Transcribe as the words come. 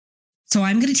So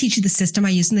I'm going to teach you the system I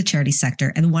use in the charity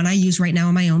sector and the one I use right now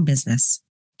in my own business.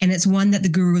 And it's one that the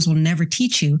gurus will never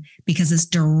teach you because it's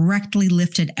directly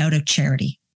lifted out of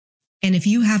charity. And if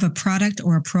you have a product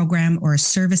or a program or a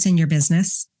service in your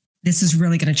business, this is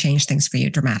really going to change things for you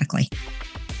dramatically.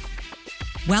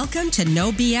 Welcome to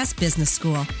No BS Business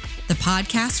School, the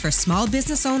podcast for small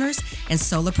business owners and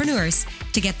solopreneurs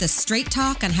to get the straight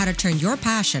talk on how to turn your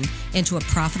passion into a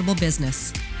profitable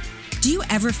business. Do you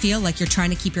ever feel like you're trying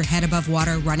to keep your head above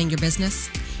water running your business?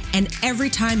 And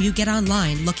every time you get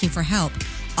online looking for help,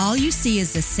 all you see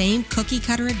is the same cookie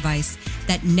cutter advice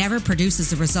that never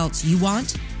produces the results you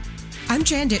want? I'm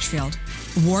Jan Ditchfield,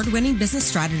 award-winning business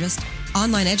strategist,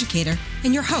 online educator,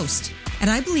 and your host. And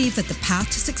I believe that the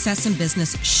path to success in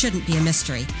business shouldn't be a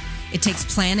mystery. It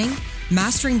takes planning,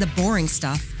 mastering the boring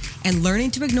stuff, and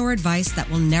learning to ignore advice that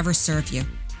will never serve you.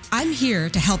 I'm here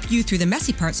to help you through the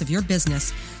messy parts of your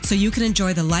business so you can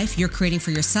enjoy the life you're creating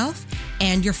for yourself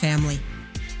and your family.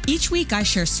 Each week, I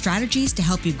share strategies to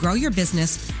help you grow your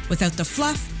business without the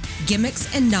fluff,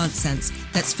 gimmicks, and nonsense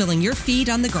that's filling your feed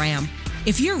on the gram.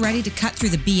 If you're ready to cut through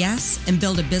the BS and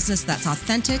build a business that's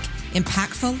authentic,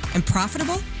 impactful, and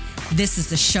profitable, this is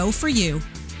the show for you.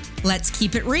 Let's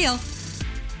keep it real.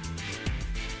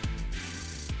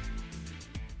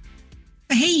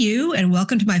 Hey, you, and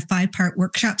welcome to my 5-part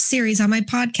workshop series on my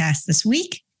podcast this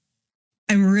week.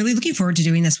 I'm really looking forward to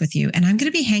doing this with you, and I'm going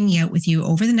to be hanging out with you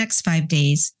over the next 5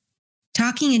 days,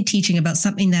 talking and teaching about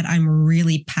something that I'm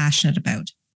really passionate about.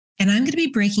 And I'm going to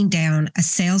be breaking down a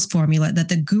sales formula that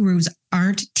the gurus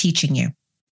aren't teaching you.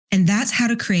 And that's how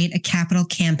to create a capital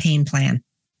campaign plan.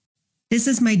 This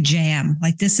is my jam.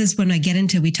 Like, this is when I get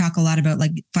into, we talk a lot about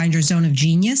like find your zone of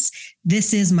genius.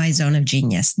 This is my zone of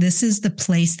genius. This is the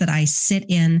place that I sit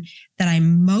in, that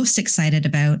I'm most excited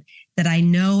about, that I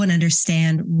know and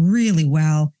understand really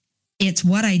well. It's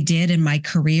what I did in my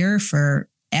career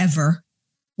forever,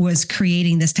 was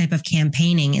creating this type of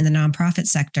campaigning in the nonprofit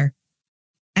sector.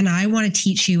 And I want to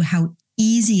teach you how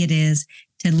easy it is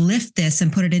to lift this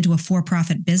and put it into a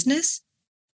for-profit business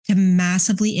to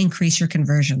massively increase your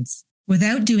conversions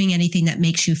without doing anything that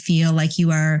makes you feel like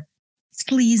you are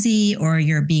sleazy or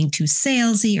you're being too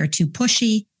salesy or too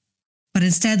pushy, but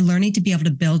instead learning to be able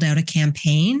to build out a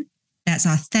campaign that's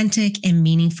authentic and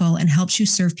meaningful and helps you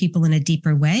serve people in a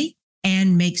deeper way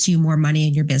and makes you more money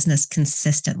in your business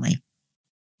consistently.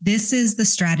 This is the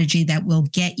strategy that will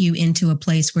get you into a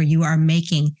place where you are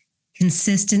making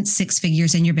consistent 6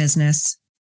 figures in your business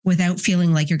without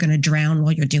feeling like you're going to drown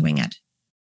while you're doing it.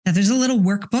 Now, there's a little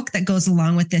workbook that goes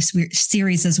along with this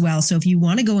series as well. So if you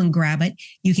want to go and grab it,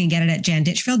 you can get it at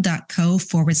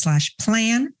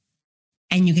janditchfield.co/plan.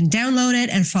 And you can download it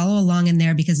and follow along in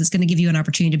there because it's going to give you an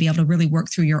opportunity to be able to really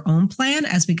work through your own plan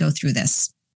as we go through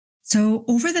this. So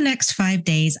over the next 5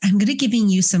 days, I'm going to be giving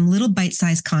you some little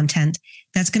bite-sized content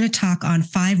that's going to talk on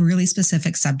 5 really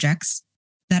specific subjects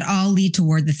that all lead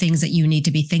toward the things that you need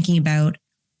to be thinking about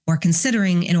or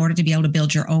considering in order to be able to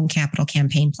build your own capital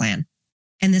campaign plan.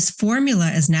 And this formula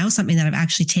is now something that I've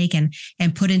actually taken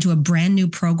and put into a brand new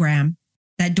program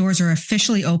that doors are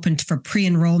officially opened for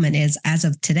pre-enrollment as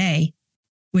of today,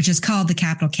 which is called the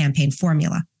Capital Campaign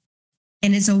Formula.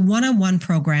 And it's a one-on-one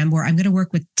program where I'm going to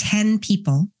work with 10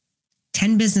 people,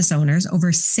 10 business owners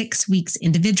over 6 weeks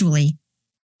individually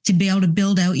to be able to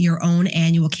build out your own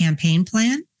annual campaign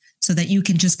plan so that you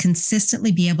can just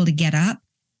consistently be able to get up,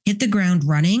 hit the ground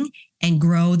running, and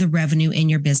grow the revenue in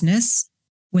your business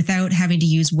without having to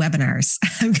use webinars.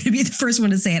 I'm going to be the first one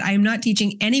to say it. I am not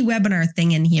teaching any webinar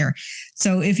thing in here.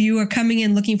 So if you are coming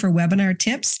in looking for webinar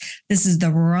tips, this is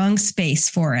the wrong space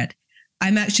for it.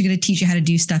 I'm actually going to teach you how to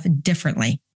do stuff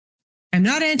differently. I'm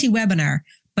not anti-webinar,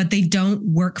 but they don't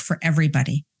work for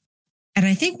everybody. And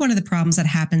I think one of the problems that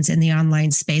happens in the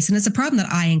online space, and it's a problem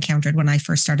that I encountered when I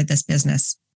first started this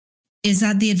business, is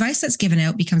that the advice that's given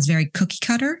out becomes very cookie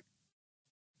cutter,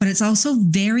 but it's also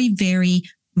very, very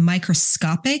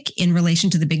microscopic in relation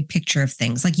to the big picture of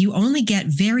things. Like, you only get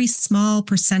very small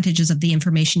percentages of the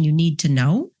information you need to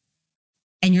know,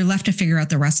 and you're left to figure out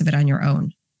the rest of it on your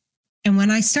own. And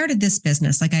when I started this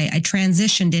business, like I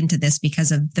transitioned into this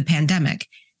because of the pandemic.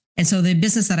 And so the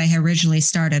business that I had originally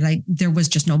started, there was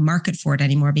just no market for it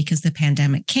anymore because the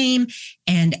pandemic came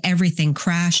and everything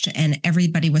crashed and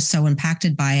everybody was so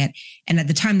impacted by it. And at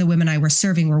the time, the women I was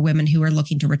serving were women who were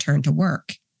looking to return to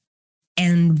work.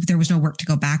 And there was no work to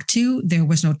go back to. There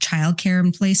was no childcare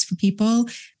in place for people.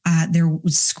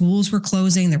 Schools were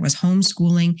closing. There was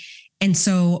homeschooling. And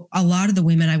so a lot of the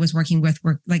women I was working with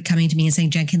were like coming to me and saying,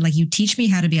 Jen, can you teach me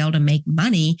how to be able to make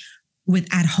money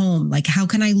at home? Like, how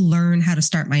can I learn how to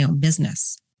start my own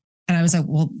business? And I was like,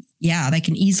 well, yeah, I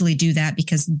can easily do that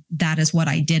because that is what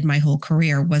I did my whole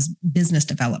career was business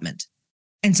development.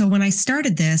 And so when I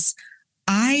started this,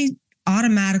 I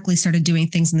automatically started doing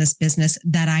things in this business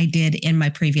that I did in my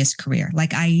previous career.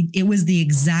 It was the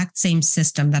exact same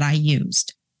system that I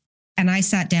used. And I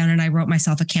sat down and I wrote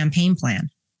myself a campaign plan.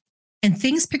 And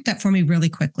things picked up for me really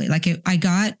quickly. I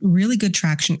got really good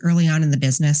traction early on in the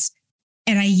business.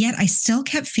 And I still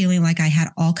kept feeling like I had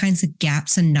all kinds of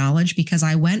gaps in knowledge because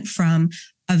I went from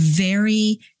a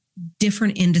very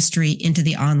different industry into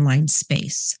the online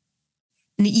space.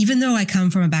 And even though I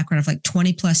come from a background of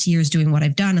 20 plus years doing what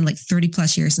I've done and 30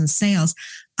 plus years in sales,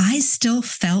 I still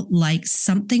felt like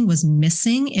something was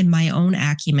missing in my own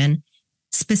acumen,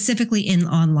 specifically in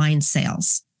online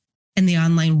sales and the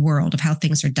online world of how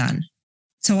things are done.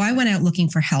 So I went out looking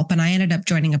for help and I ended up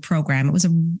joining a program. It was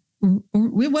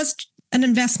an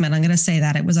investment. I'm going to say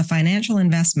that it was a financial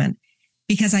investment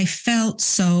because I felt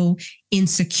so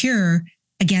insecure,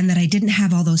 again, that I didn't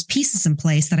have all those pieces in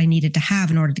place that I needed to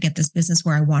have in order to get this business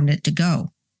where I wanted it to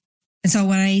go. And so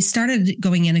when I started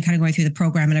going in and kind of going through the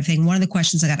program and everything, one of the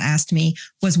questions that got asked me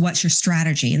was, what's your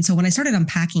strategy? And so when I started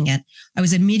unpacking it, I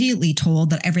was immediately told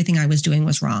that everything I was doing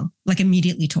was wrong.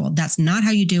 Immediately told, that's not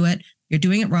how you do it. You're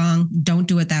doing it wrong. Don't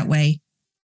do it that way.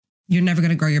 You're never going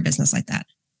to grow your business like that.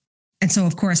 And so,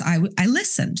 of course, I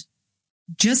listened.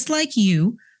 Just like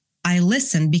you, I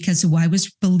listened because I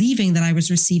was believing that I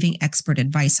was receiving expert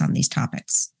advice on these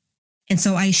topics. And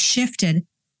so I shifted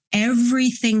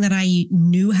everything that I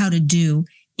knew how to do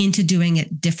into doing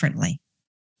it differently.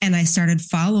 And I started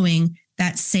following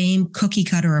that same cookie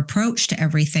cutter approach to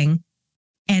everything.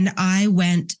 And I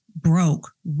went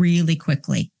broke really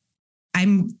quickly.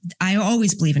 I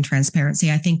always believe in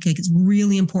transparency. I think it's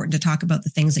really important to talk about the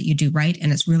things that you do right.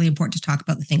 And it's really important to talk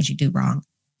about the things you do wrong.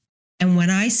 And when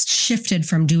I shifted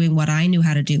from doing what I knew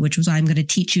how to do, which was I'm going to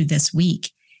teach you this week,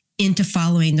 into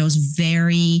following those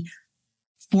very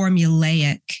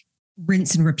formulaic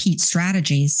rinse and repeat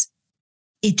strategies,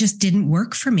 it just didn't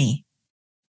work for me.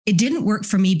 It didn't work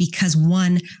for me because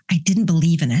one, I didn't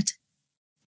believe in it.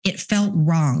 It felt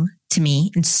wrong to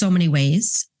me in so many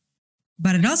ways.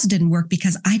 But it also didn't work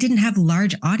because I didn't have a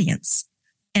large audience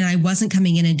and I wasn't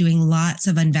coming in and doing lots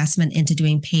of investment into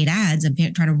doing paid ads and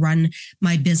trying to run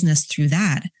my business through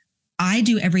that. I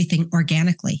do everything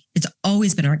organically. It's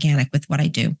always been organic with what I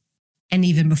do. And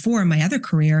even before in my other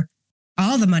career,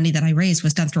 all the money that I raised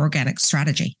was done through organic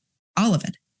strategy, all of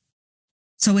it.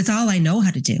 So it's all I know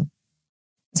how to do.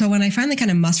 So when I finally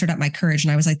kind of mustered up my courage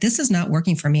and I was like, this is not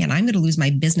working for me and I'm going to lose my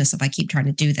business if I keep trying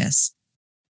to do this.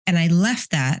 And I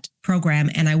left that program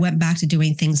and I went back to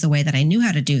doing things the way that I knew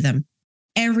how to do them.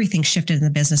 Everything shifted in the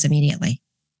business immediately.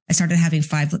 I started having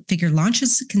 5-figure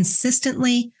launches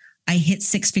consistently. I hit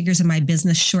 6 figures in my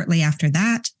business shortly after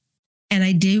that. And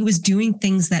I was doing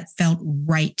things that felt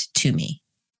right to me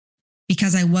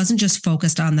because I wasn't just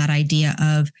focused on that idea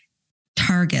of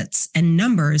targets and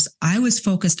numbers. I was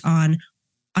focused on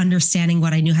understanding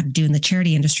what I knew how to do in the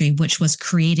charity industry, which was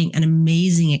creating an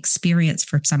amazing experience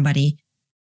for somebody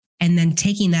and then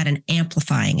taking that and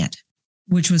amplifying it,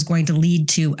 which was going to lead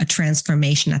to a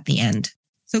transformation at the end.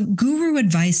 So guru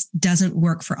advice doesn't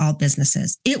work for all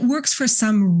businesses. It works for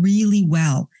some really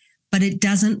well, but it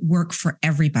doesn't work for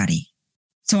everybody.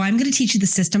 So I'm going to teach you the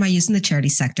system I use in the charity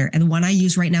sector and the one I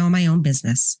use right now in my own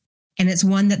business. And it's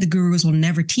one that the gurus will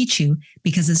never teach you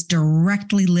because it's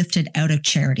directly lifted out of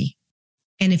charity.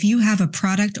 And if you have a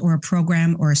product or a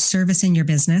program or a service in your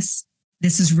business,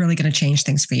 this is really going to change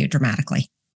things for you dramatically.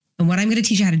 And what I'm going to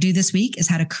teach you how to do this week is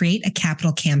how to create a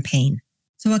capital campaign.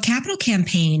 So a capital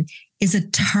campaign is a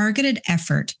targeted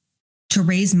effort to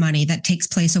raise money that takes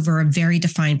place over a very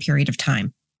defined period of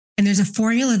time. And there's a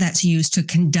formula that's used to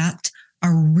conduct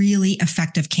a really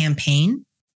effective campaign.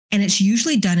 And it's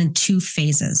usually done in 2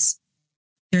 phases.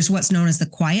 There's what's known as the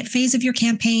quiet phase of your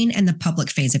campaign and the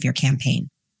public phase of your campaign.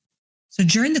 So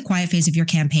during the quiet phase of your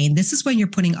campaign, this is when you're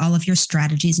putting all of your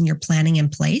strategies and your planning in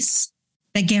place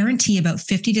that guarantee about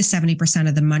 50 to 70%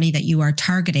 of the money that you are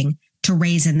targeting to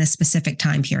raise in this specific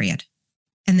time period.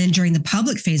 And then during the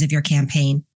public phase of your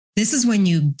campaign, this is when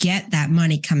you get that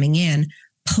money coming in,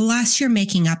 plus you're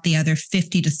making up the other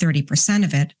 50 to 30%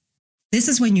 of it. This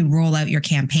is when you roll out your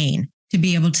campaign to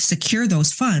be able to secure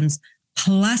those funds,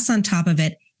 plus on top of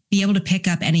it, be able to pick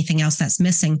up anything else that's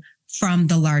missing from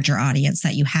the larger audience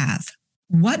that you have.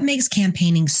 What makes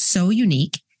campaigning so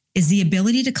unique is the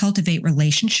ability to cultivate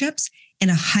relationships in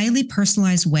a highly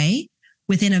personalized way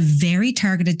within a very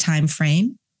targeted time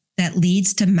frame that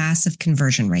leads to massive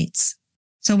conversion rates.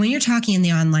 So when you're talking in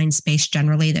the online space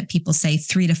generally that people say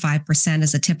 3 to 5%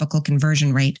 is a typical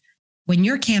conversion rate, When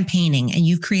you're campaigning and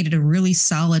you've created a really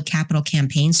solid capital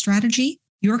campaign strategy,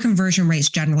 your conversion rates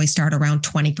generally start around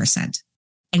 20%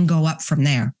 and go up from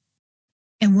there.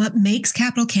 And what makes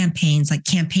capital campaigns like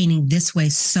campaigning this way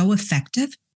so effective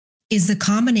is the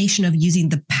combination of using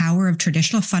the power of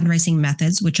traditional fundraising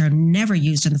methods, which are never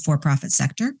used in the for-profit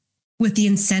sector, with the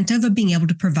incentive of being able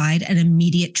to provide an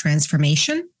immediate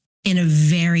transformation in a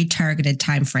very targeted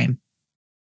time frame.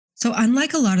 So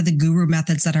unlike a lot of the guru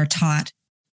methods that are taught,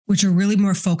 which are really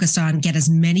more focused on get as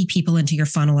many people into your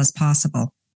funnel as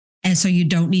possible, and so you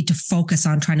don't need to focus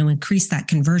on trying to increase that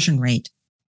conversion rate,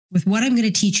 with what I'm going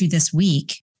to teach you this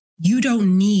week, you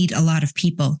don't need a lot of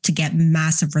people to get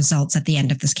massive results at the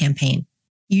end of this campaign.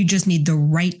 You just need the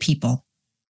right people.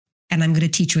 And I'm going to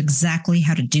teach you exactly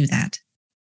how to do that.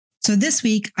 So this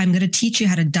week, I'm going to teach you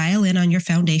how to dial in on your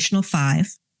foundational 5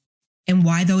 and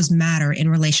why those matter in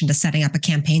relation to setting up a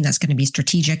campaign that's going to be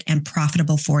strategic and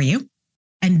profitable for you.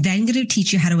 I'm then going to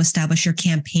teach you how to establish your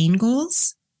campaign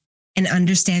goals and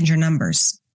understand your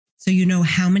numbers, so you know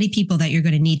how many people that you're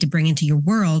going to need to bring into your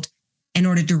world in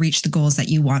order to reach the goals that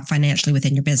you want financially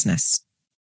within your business.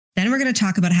 Then we're going to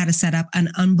talk about how to set up an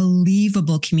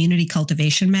unbelievable community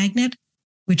cultivation magnet,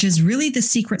 which is really the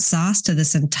secret sauce to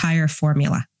this entire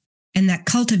formula. And that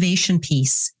cultivation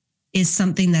piece is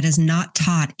something that is not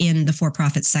taught in the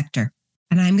for-profit sector.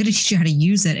 And I'm going to teach you how to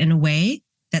use it in a way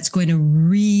that's going to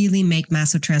really make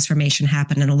massive transformation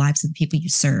happen in the lives of the people you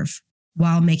serve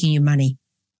while making you money.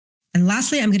 And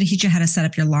lastly, I'm going to teach you how to set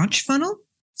up your launch funnel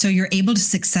so you're able to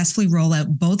successfully roll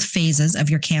out both phases of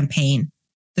your campaign,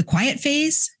 the quiet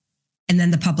phase and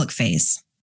then the public phase.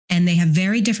 And they have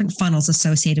very different funnels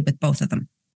associated with both of them.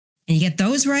 And you get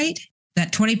those right,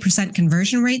 that 20%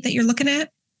 conversion rate that you're looking at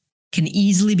can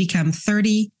easily become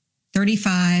 30,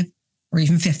 35, or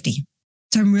even 50.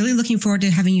 So I'm really looking forward to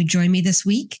having you join me this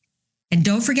week. And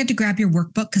don't forget to grab your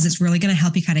workbook because it's really going to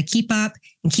help you kind of keep up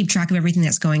and keep track of everything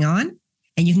that's going on.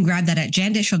 And you can grab that at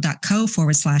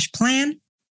janditchell.co/plan.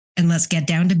 And let's get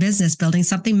down to business building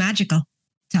something magical.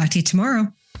 Talk to you tomorrow.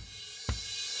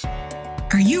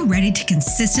 Are you ready to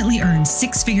consistently earn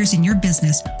 6 figures in your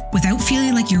business without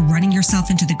feeling like you're running yourself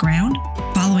into the ground,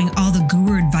 following all the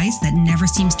guru advice that never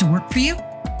seems to work for you?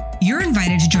 You're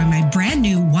invited to join my brand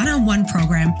new one-on-one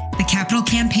program, the Capital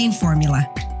Campaign Formula.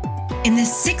 In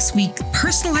this 6-week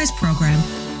personalized program,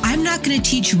 I'm not going to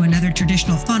teach you another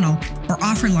traditional funnel or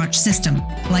offer launch system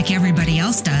like everybody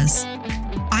else does.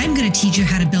 I'm going to teach you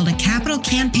how to build a capital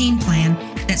campaign plan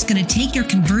that's going to take your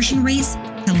conversion rates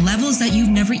to levels that you've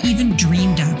never even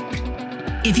dreamed of.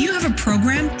 If you have a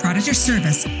program, product, or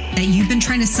service that you've been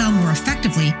trying to sell more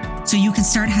effectively so you can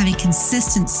start having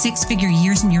consistent 6-figure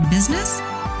years in your business,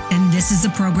 then this is the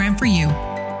program for you.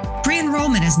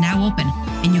 Pre-enrollment is now open,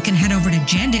 and you can head over to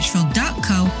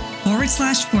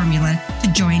janditchell.co/formula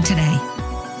to join today.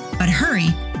 But hurry,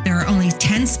 there are only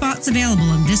 10 spots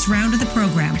available in this round of the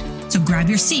program, so grab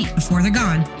your seat before they're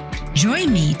gone.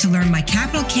 Join me to learn my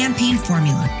capital campaign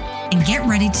formula and get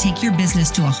ready to take your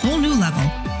business to a whole new level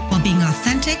while being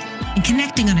authentic and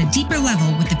connecting on a deeper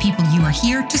level with the people you are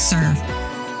here to serve.